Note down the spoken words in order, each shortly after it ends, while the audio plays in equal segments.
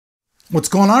What's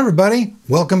going on, everybody?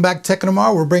 Welcome back to Tech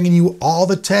Tomorrow. We're bringing you all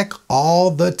the tech all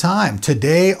the time.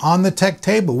 Today on the tech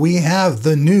table, we have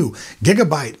the new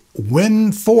Gigabyte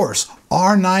Windforce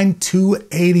R9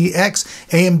 280X.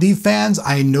 AMD fans,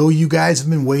 I know you guys have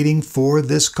been waiting for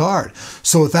this card.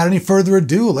 So without any further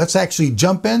ado, let's actually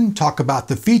jump in, talk about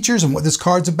the features and what this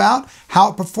card's about,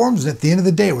 how it performs, and at the end of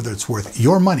the day, whether it's worth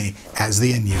your money as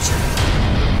the end user.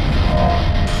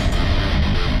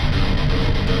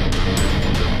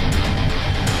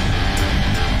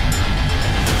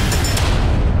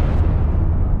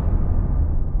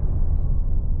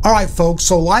 All right, folks,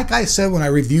 so like I said when I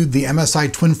reviewed the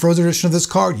MSI Twin Frozen edition of this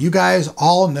card, you guys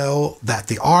all know that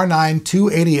the R9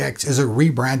 280X is a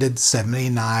rebranded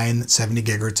 70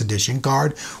 gigahertz edition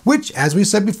card, which, as we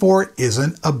said before,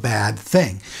 isn't a bad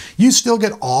thing. You still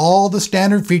get all the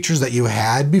standard features that you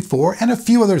had before and a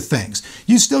few other things.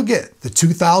 You still get the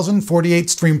 2048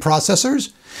 stream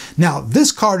processors. Now,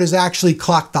 this card is actually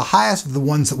clocked the highest of the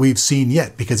ones that we've seen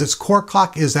yet because its core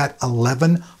clock is at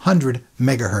 1100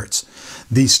 megahertz.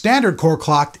 The standard core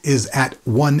clock is at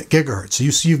 1 gigahertz. So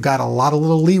you see you've got a lot of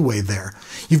little leeway there.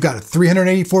 You've got a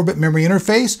 384-bit memory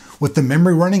interface with the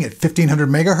memory running at 1500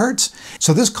 megahertz.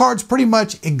 So this card's pretty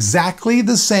much exactly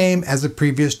the same as the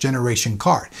previous generation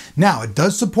card. Now, it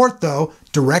does support, though,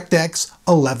 DirectX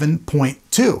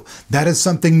 11.2. That is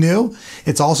something new.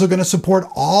 It's also going to support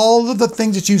all of the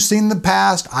things that you've seen in the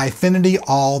past, Eyefinity,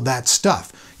 all that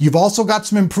stuff. You've also got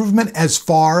some improvement as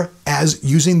far as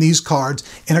using these cards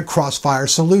in a crossfire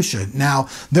solution. Now,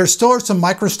 there still are some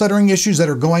micro stuttering issues that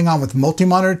are going on with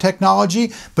multi-monitor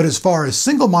technology, but as far as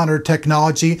single monitor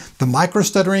technology, the micro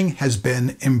stuttering has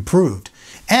been improved.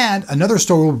 And another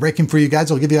story we're breaking for you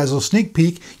guys, I'll give you guys a little sneak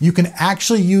peek, you can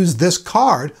actually use this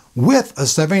card with a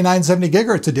 7970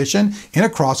 gigahertz edition in a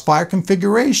crossfire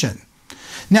configuration.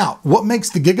 Now, what makes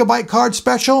the Gigabyte card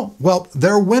special? Well,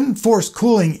 their Windforce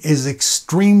cooling is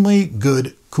extremely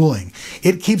good cooling.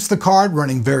 It keeps the card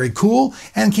running very cool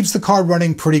and keeps the card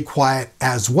running pretty quiet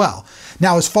as well.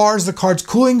 Now, as far as the card's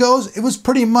cooling goes, it was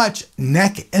pretty much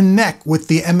neck and neck with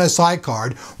the MSI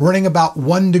card, running about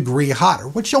 1 degree hotter,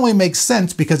 which only makes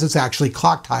sense because it's actually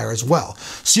clocked higher as well.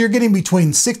 So you're getting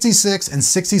between 66 and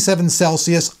 67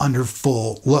 Celsius under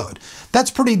full load.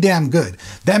 That's pretty damn good.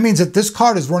 That means that this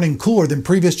card is running cooler than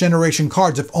previous generation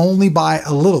cards, if only by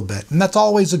a little bit, and that's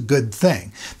always a good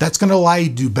thing. That's going to allow you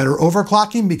to do better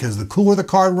overclocking because the cooler the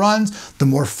card runs, the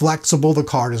more flexible the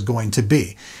card is going to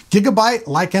be. Gigabyte,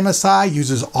 like MSI,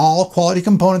 uses all quality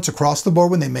components across the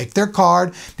board when they make their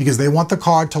card because they want the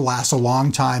card to last a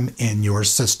long time in your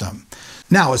system.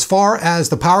 Now, as far as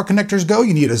the power connectors go,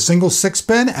 you need a single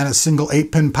 6-pin and a single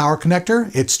 8-pin power connector.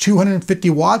 It's 250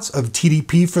 watts of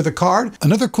TDP for the card.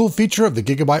 Another cool feature of the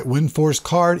Gigabyte Windforce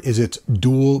card is its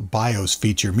dual BIOS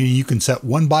feature, meaning you can set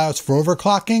one BIOS for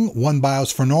overclocking, one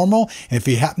BIOS for normal, and if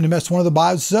you happen to mess one of the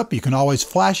BIOSes up, you can always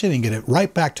flash it and get it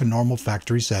right back to normal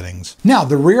factory settings. Now,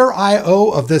 the rear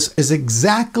I/O of this is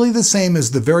exactly the same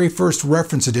as the very first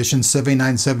reference edition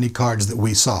 7970 cards that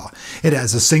we saw. It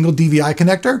has a single DVI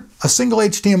connector, a single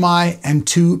HDMI, and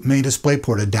 2 main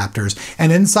DisplayPort adapters.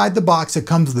 And inside the box, it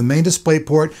comes with the main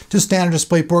DisplayPort to standard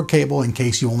DisplayPort cable in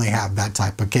case you only have that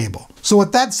type of cable. So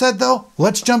with that said, though,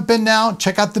 let's jump in now,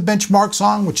 check out the benchmark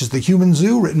song, which is The Human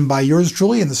Zoo, written by yours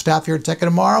truly and the staff here at Tech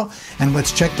Tomorrow, and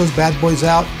let's check those bad boys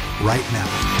out right now.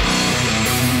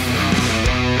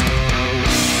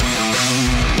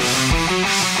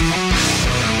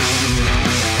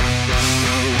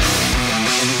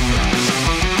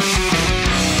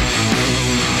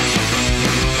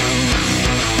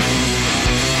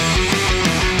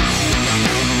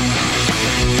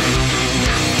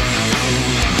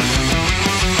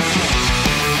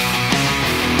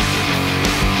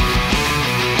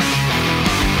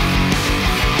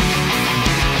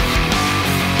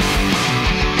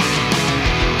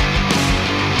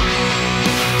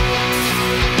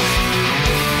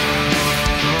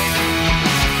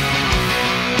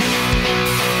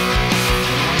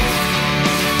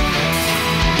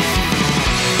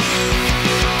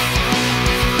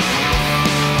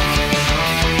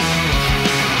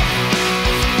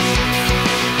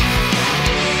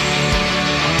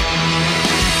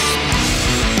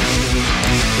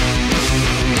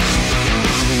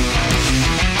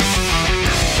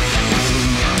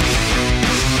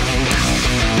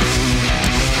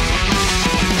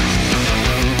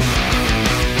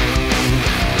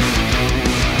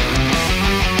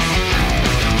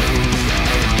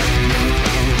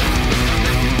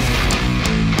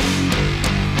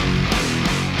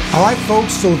 All right,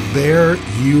 folks, so there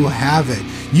you have it.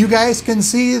 you guys can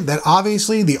see that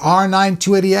obviously the R9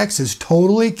 280X is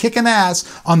totally kicking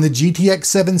ass on the GTX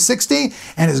 760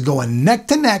 and is going neck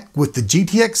to neck with the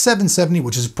GTX 770,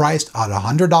 which is priced at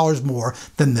 $100 more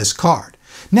than this card.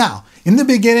 Now, in the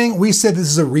beginning, we said this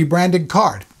is a rebranded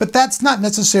card, but that's not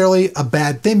necessarily a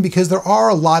bad thing because there are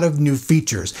a lot of new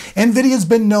features. NVIDIA's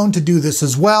been known to do this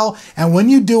as well, and when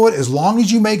you do it, as long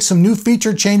as you make some new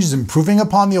feature changes improving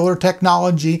upon the older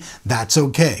technology, that's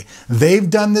okay. They've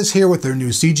done this here with their new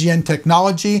CGN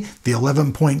technology, the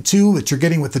 11.2 that you're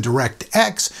getting with the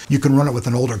DirectX. You can run it with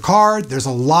an older card. There's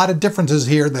a lot of differences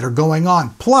here that are going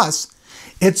on. Plus,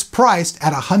 it's priced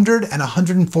at $100 and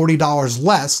 $140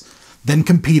 less than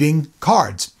competing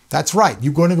cards. That's right.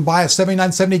 You're going to buy a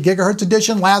 7970 gigahertz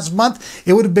edition last month,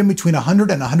 it would have been between $100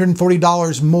 and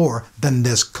 $140 more than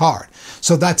this card.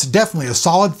 So that's definitely a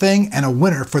solid thing and a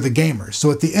winner for the gamers. So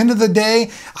at the end of the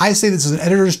day, I say this is an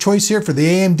editor's choice here for the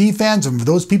AMD fans and for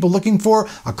those people looking for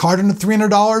a card under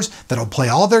 $300 that'll play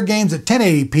all their games at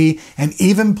 1080p and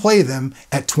even play them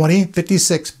at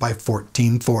 2056 by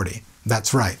 1440.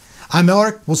 That's right. I'm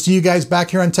Elric. We'll see you guys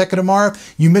back here on Tekka tomorrow.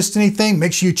 If you missed anything,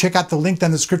 make sure you check out the link down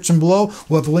in the description below.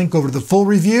 We'll have a link over to the full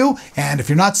review. And if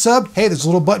you're not subbed, hey, there's a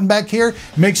little button back here.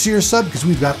 Make sure you're subbed because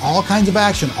we've got all kinds of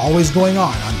action always going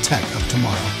on Tech of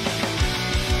Tomorrow.